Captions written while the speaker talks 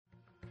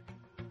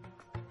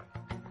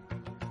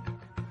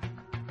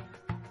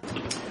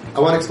I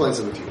want to explain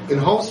something to you. In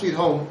Home Sweet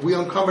Home, we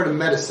uncovered a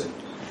medicine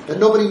that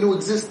nobody knew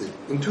existed.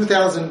 In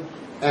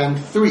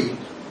 2003,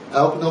 I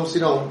opened Home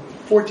Sweet Home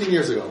 14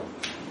 years ago.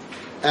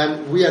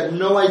 And we had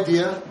no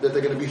idea that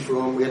they're going to be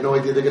from. We had no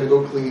idea they're going to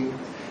go clean.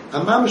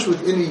 And mamish,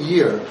 within a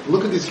year,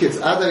 look at these kids.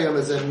 Adayam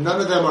is that none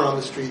of them are on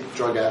the street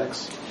drug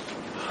addicts.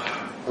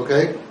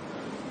 Okay?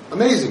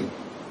 Amazing.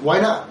 Why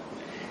not?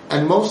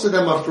 And most of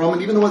them are from,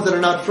 and even the ones that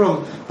are not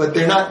from, but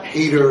they're not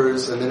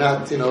haters and they're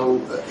not,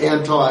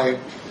 anti.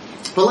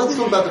 But let's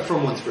talk about the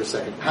from ones for a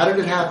second. How did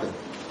it happen?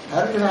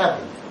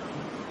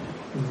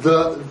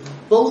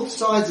 Both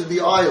sides of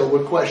the aisle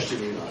were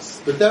questioning us.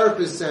 The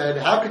therapist said,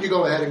 how could you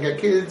go ahead and get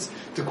kids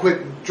to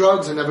quit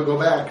drugs and never go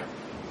back?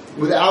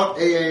 Without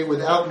AA,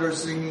 without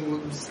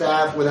nursing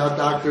staff, without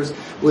doctors,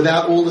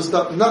 without all the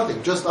stuff,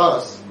 nothing, just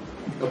us.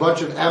 A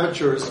bunch of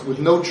amateurs with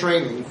no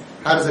training.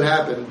 How does it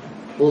happen?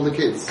 All the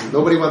kids.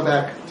 Nobody went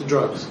back to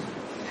drugs.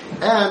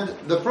 And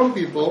the from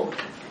people,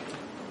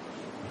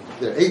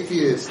 they're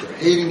atheists, they're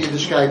hating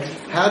Yiddishkeit.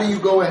 How do you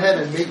go ahead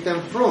and make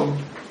them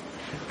from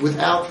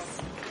without...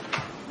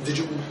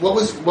 What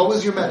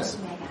was your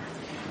medicine?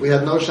 We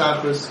had no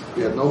chakras,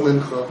 we had no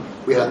mincha,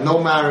 we had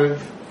no marriage,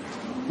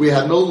 we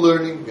had no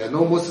learning, we had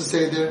no Musa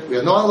Seder, we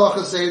had no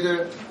Halacha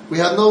Seder, we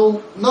had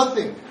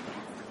nothing.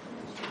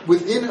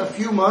 Within a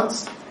few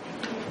months,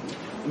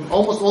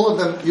 almost all of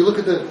them, you look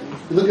at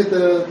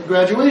the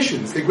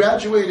graduations. They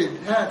graduated,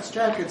 hats,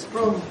 jackets,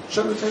 from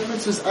Shabbat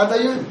Mitzvahs,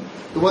 Adayin.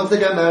 The ones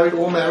that got married,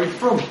 all married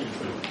from.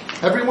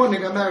 Everyone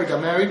that got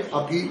married,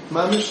 Api,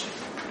 Mamish,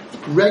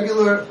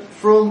 regular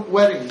from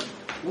weddings.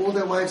 All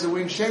their wives are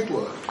wearing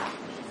sheitluch.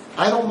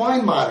 I don't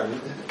mind modern.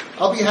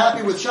 I'll be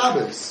happy with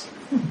Shabbos.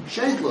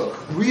 Sheitluch,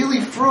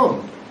 really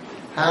from.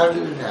 How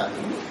did it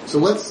happen? So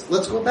let's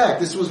go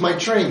back. This was my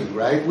training,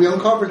 right? We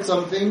uncovered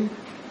something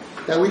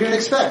that we didn't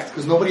expect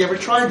because nobody ever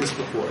tried this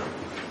before.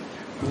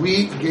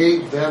 We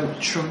gave them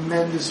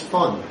tremendous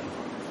fun.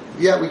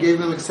 Yeah, we gave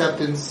them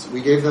acceptance,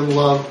 we gave them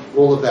love,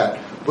 all of that.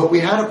 But we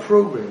had a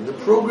program. The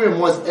program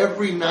was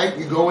every night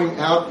you're going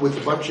out with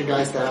a bunch of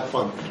guys to have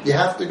fun. You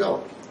have to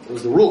go. It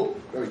was the rule.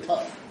 Very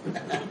tough.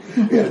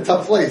 We had a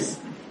tough place.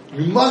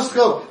 You must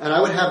go. And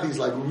I would have these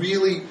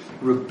really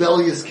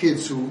rebellious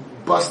kids who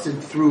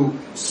busted through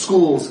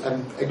schools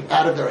and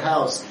out of their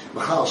house.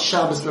 Machal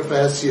Shabbos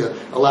Professor.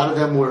 A lot of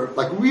them were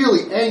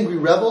really angry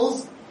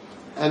rebels.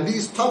 And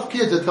these tough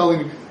kids are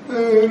telling me,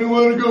 I don't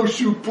want to go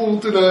shoot pool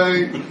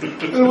tonight.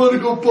 I don't want to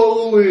go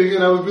bowling.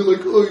 And I would be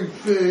like, oy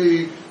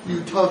vey,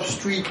 you tough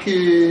street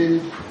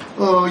kid.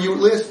 Oh,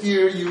 last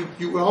year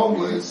you were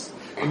homeless.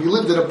 And you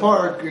lived in a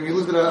park, and you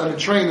lived on a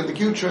train, on the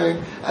Q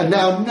train, and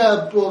now,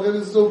 it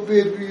is so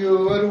bad for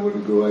you. I don't want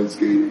to go ice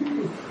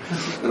skating.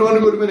 I don't want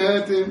to go to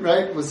Manhattan,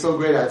 right? It was so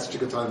great. I had such a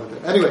good time with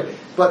it. Anyway,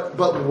 but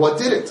what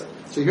did it?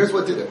 So here's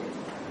what did it.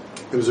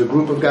 There was a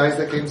group of guys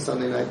that came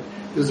Sunday night.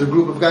 There was a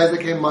group of guys that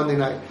came Monday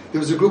night. There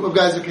was a group of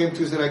guys that came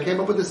Tuesday night. I came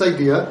up with this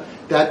idea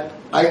that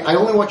I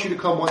only want you to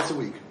come once a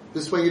week.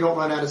 This way you don't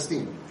run out of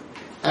steam.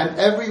 And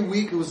every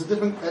week it was a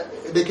different,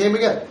 they came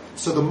again.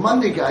 So the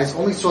Monday guys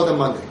only saw them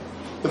Monday.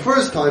 The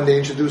first time they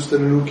introduced the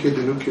new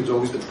kid's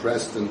always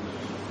depressed and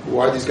who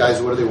are these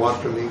guys, what do they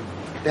want from me?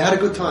 They had a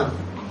good time.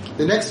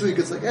 The next week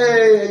it's like,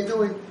 hey, how you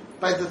doing?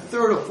 By the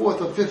third or fourth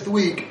or fifth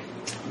week,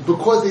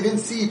 because they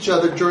didn't see each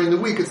other during the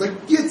week, it's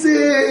like,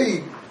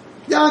 Yitzi!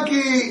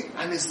 Yankee!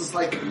 And it's this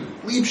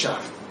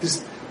Liebschaft,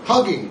 this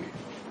hugging.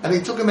 And they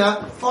took him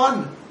out,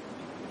 fun,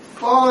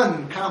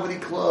 comedy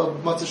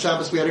club, Matzah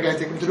Shabbos, we had a guy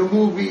take him to the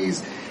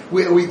movies,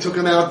 we took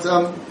him out,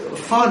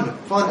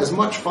 fun, as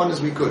much fun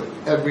as we could,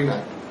 every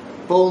night.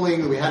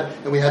 Bowling, we had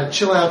a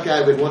chill out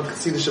guy, we had one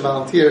Chassidish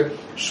volunteer,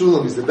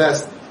 Shulam, he's the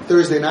best,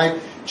 Thursday night,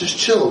 just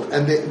chilled,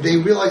 and they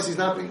realized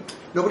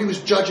nobody was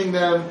judging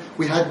them,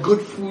 we had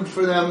good food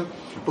for them,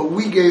 but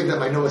we gave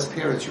them, I know as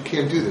parents you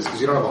can't do this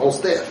because you don't have a whole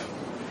staff,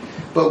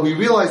 but we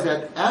realized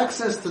that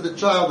access to the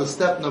child is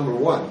step number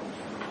one.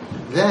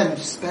 Then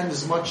spend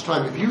as much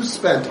time, if you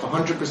spent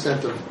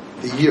 100%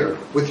 of the year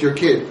with your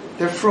kid,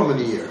 they're from in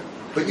a year,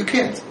 but you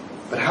can't.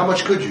 But how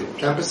much could you?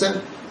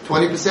 10%?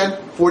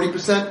 20%?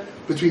 40%?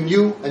 Between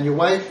you and your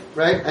wife,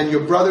 right? And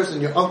your brothers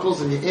and your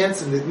uncles and your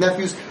aunts and your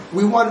nephews.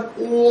 We want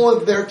all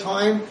of their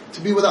time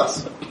to be with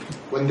us.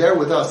 When they're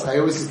with us, I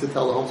always used to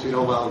tell the Home Sweet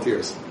Home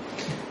volunteers,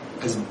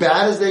 as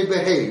bad as they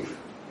behave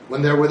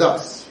when they're with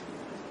us,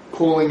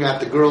 calling at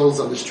the girls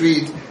on the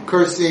street,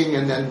 cursing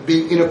and then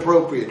being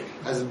inappropriate,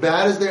 as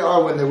bad as they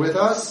are when they're with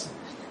us,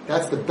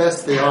 that's the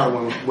best they are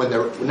when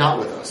they're not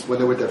with us, when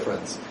they're with their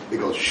friends. They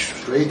go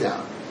straight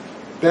down.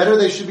 Better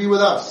they should be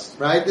with us,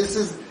 right? This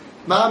is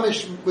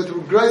Mamish with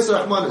Grace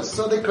Rahmanis.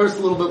 So they cursed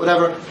a little bit,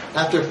 whatever.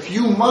 After a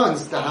few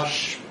months, the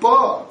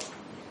hashpah,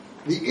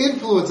 the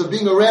influence of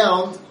being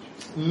around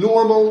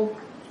normal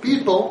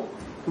people,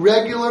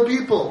 regular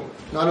people.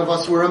 None of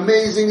us were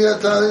amazing.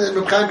 And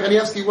Chaim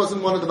Kanievsky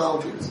wasn't one of the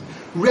volunteers.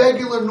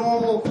 Regular,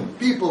 normal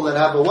people that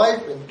have a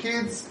wife and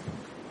kids,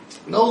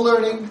 no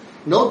learning,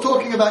 no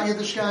talking about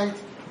Yiddishkeit.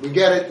 We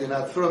get it. You're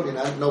not from. You're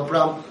not. No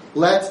problem.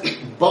 Let's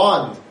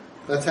bond.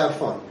 Let's have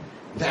fun.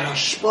 The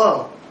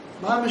hashpah,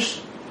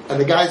 Mamish. And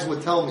the guys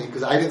would tell me,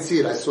 because I didn't see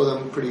it, I saw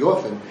them pretty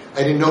often.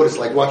 I didn't notice,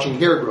 like watching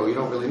hair grow, you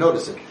don't really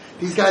notice it.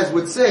 These guys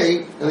would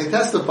say, and they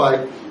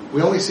testified,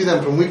 we only see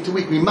them from week to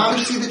week. We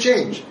mamish see the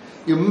change.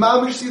 You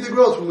mamish see the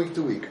growth from week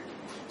to week.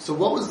 So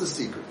what was the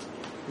secret?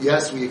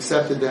 Yes, we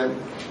accepted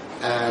them.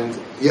 And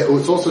yeah,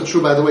 it's also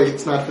true, by the way,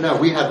 it's not for now.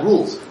 We had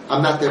rules.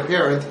 I'm not their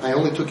parent. I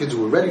only took kids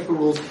who were ready for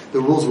rules. The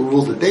rules were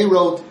rules that they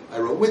wrote. I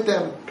wrote with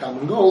them.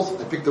 Common goals.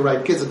 I picked the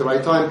right kids at the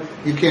right time.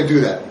 You can't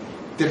do that.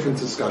 Different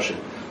discussion.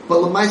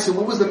 But Lamaisa,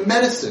 what was the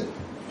medicine?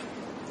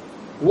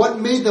 What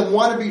made them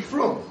want to be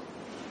frum?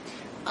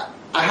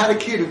 I had a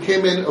kid who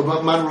came in, a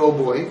Monroe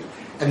boy,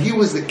 and he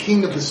was the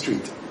king of the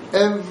street.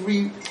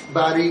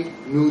 Everybody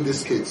knew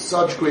this kid.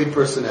 Such great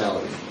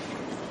personality.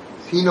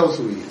 He knows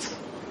who he is.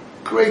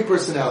 Great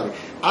personality.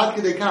 Ad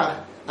kedei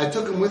kach, I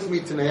took him with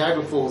me to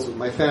Niagara Falls with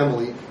my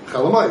family.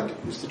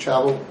 Chalamayid. Used to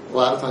travel a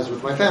lot of times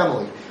with my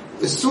family.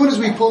 As soon as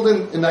we pulled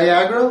in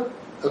Niagara,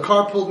 a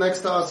car pulled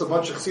next to us, a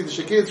bunch of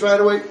Chassidish kids right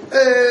away.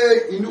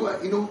 Hey! He knew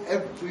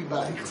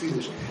everybody.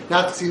 Chassidish.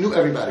 Not he knew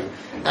everybody.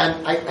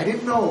 And I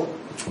didn't know,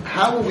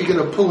 how are we going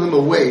to pull him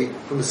away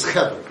from his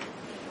chever?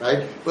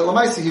 Right? But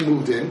Lamaisi, he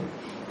moved in,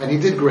 and he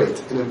did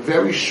great. In a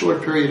very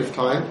short period of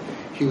time,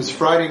 he was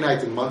Friday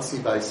night in Muncie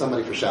by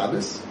somebody for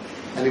Shabbos,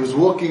 and he was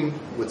walking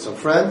with some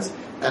friends,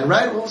 and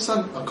right all of a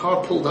sudden, a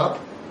car pulled up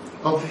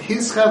of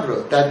his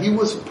chevra that he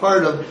was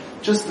part of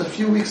just a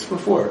few weeks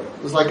before.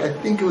 It was like, I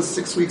think it was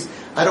 6 weeks.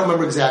 I don't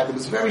remember exactly. It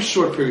was a very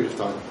short period of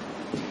time.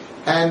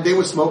 And they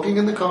were smoking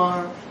in the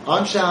car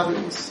on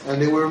Shabbos,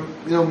 and they were,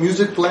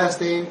 music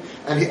blasting.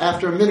 And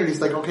after a minute,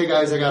 he's like, "Okay,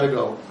 guys, I gotta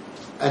go."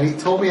 And he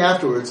told me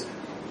afterwards.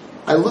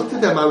 I looked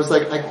at them. I was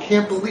like, "I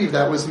can't believe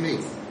that was me.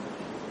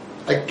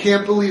 I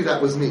can't believe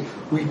that was me."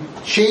 We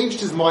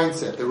changed his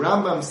mindset. The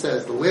Rambam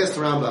says, the last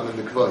Rambam in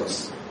the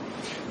Kvois,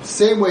 the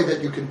same way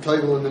that you can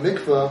table in the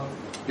mikveh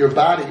your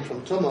body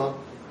from tumah,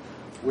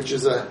 which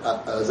is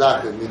a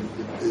zach. I mean,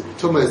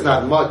 tumah is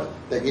not mud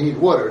that you need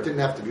water. It didn't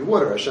have to be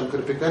water. Hashem could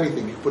have picked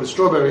anything. You could put a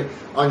strawberry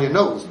on your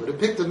nose, but it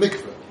picked a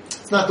mikveh.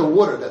 It's not the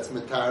water that's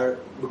mitar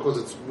because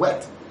it's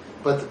wet.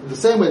 But the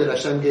same way that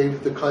Hashem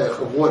gave the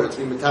koyach of water to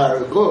be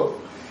mitar go,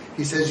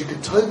 He says you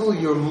can toggle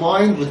your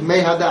mind with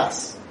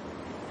mehadas.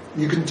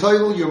 You can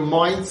toggle your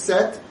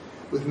mindset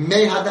with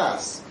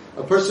mehadas.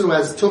 A person who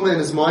has tumah in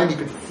his mind, you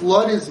can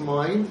flood his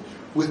mind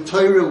with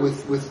Torah,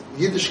 with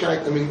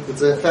Yiddishkeit. I mean,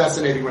 it's a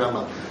fascinating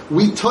Rama.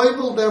 We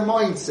toggle their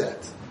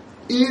mindset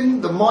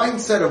in the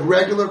mindset of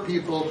regular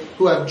people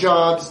who have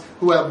jobs,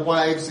 who have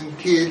wives and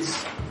kids,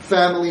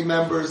 family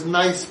members,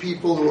 nice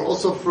people who are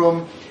also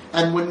from.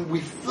 And when we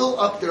fill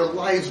up their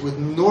lives with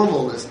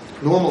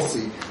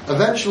normalcy,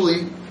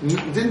 eventually,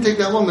 it didn't take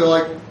that long, they're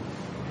like,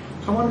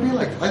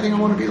 I think I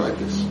want to be like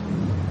this.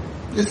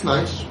 It's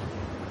nice.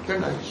 They're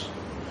nice.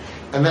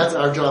 And that's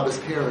our job as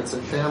parents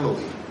and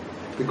family.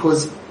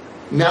 Because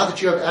now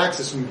that you have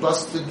access and you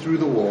busted through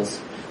the walls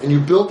and you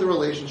built the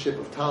relationship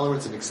of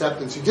tolerance and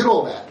acceptance, you did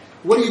all that.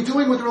 What are you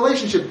doing with the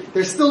relationship?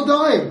 They're still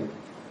dying.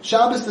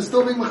 Shabbos, they're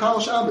still being Machal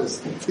Shabbos.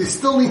 They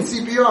still need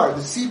CPR.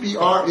 The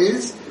CPR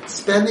is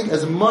spending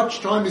as much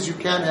time as you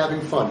can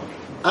having fun.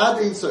 Ad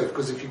Ein Sof,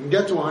 because if you can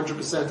get to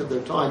 100% of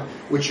their time,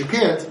 which you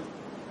can't,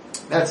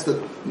 that's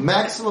the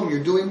maximum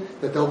you're doing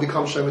that they'll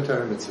become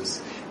Shemitah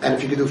mitzvahs. And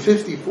if you can do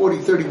 50, 40,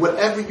 30,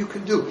 whatever you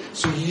can do.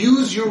 So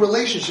use your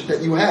relationship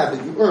that you have,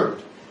 that you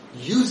earned.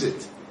 Use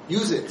it.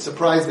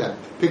 Surprise them.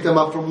 Pick them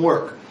up from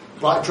work.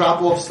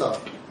 Drop off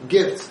stuff.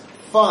 Gifts.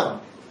 Fun.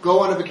 Go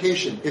on a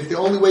vacation. If the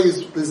only way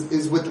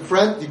is with the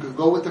friend, you could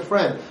go with the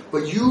friend.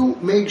 But you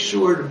make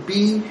sure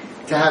to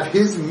have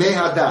his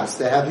mehadas,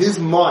 to have his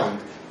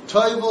mind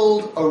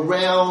toiveled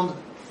around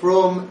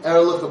from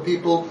Erlich of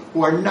people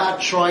who are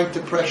not trying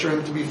to pressure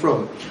him to be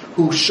from,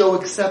 who show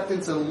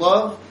acceptance and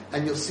love,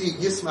 and you'll see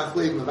Yismach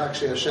Lev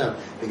Mevakshei Hashem.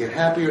 They get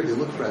happier, they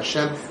look for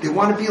Hashem, they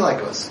want to be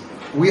like us.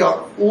 We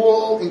are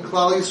all in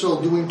Klal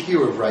Yisrael doing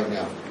Kiruv right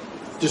now.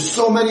 There's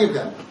so many of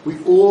them.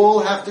 We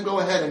all have to go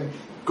ahead and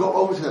go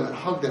over to them and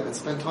hug them and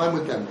spend time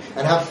with them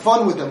and have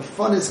fun with them.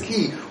 Fun is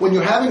key. When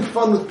you're having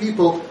fun with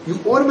people, you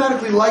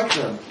automatically like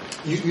them.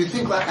 You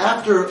think like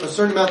after a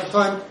certain amount of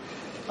time,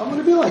 I'm going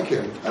to be like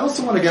him. I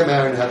also want to get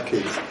married and have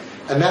kids.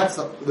 And that's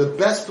the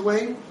best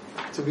way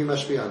to be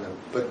mashpi on them.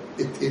 But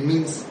it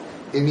means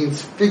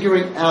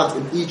figuring out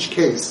in each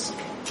case,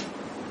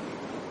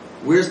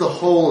 where's the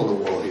hole in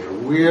the wall here?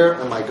 Where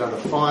am I going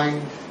to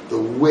find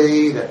the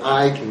way that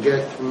I can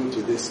get through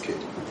to this kid?